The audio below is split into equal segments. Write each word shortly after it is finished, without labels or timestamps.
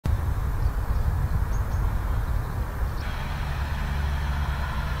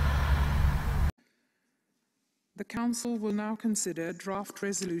The Council will now consider Draft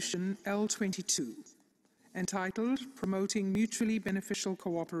Resolution L22, entitled Promoting Mutually Beneficial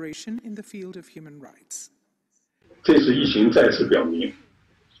Cooperation in the Field of Human Rights. 这次疫情再次表明，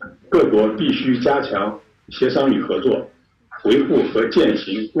各国必须加强协商与合作，维护和践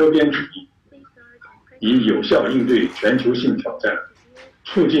行多边主义，以有效应对全球性挑战，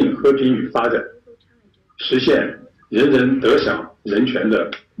促进和平与发展，实现人人得享人权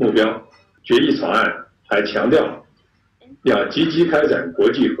的目标。决议草案还强调，要积极开展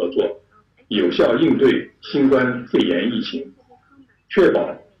国际合作，有效应对新冠肺炎疫情，确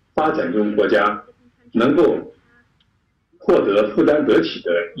保发展中国家能够获得负担得起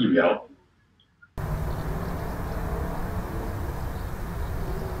的疫苗。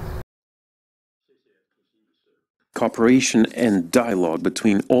Cooperation and dialogue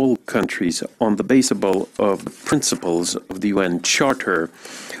between all countries on the basis of the principles of the UN Charter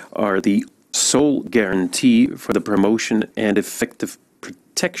are the sole guarantee for the promotion and effective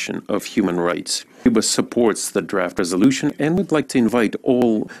protection of human rights. Cuba supports the draft resolution and would like to invite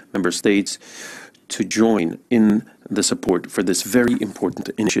all member states to join in the support for this very important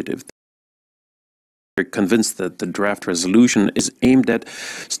initiative. We're convinced that the draft resolution is aimed at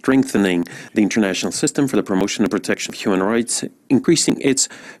strengthening the international system for the promotion and protection of human rights, increasing its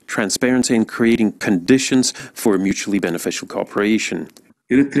transparency and creating conditions for mutually beneficial cooperation.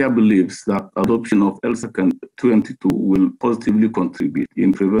 Eritrea believes that adoption of L22 will positively contribute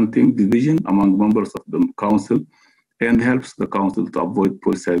in preventing division among members of the Council and helps the Council to avoid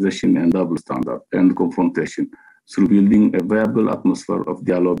politicization and double standard and confrontation through building a viable atmosphere of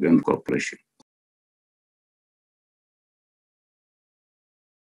dialogue and cooperation.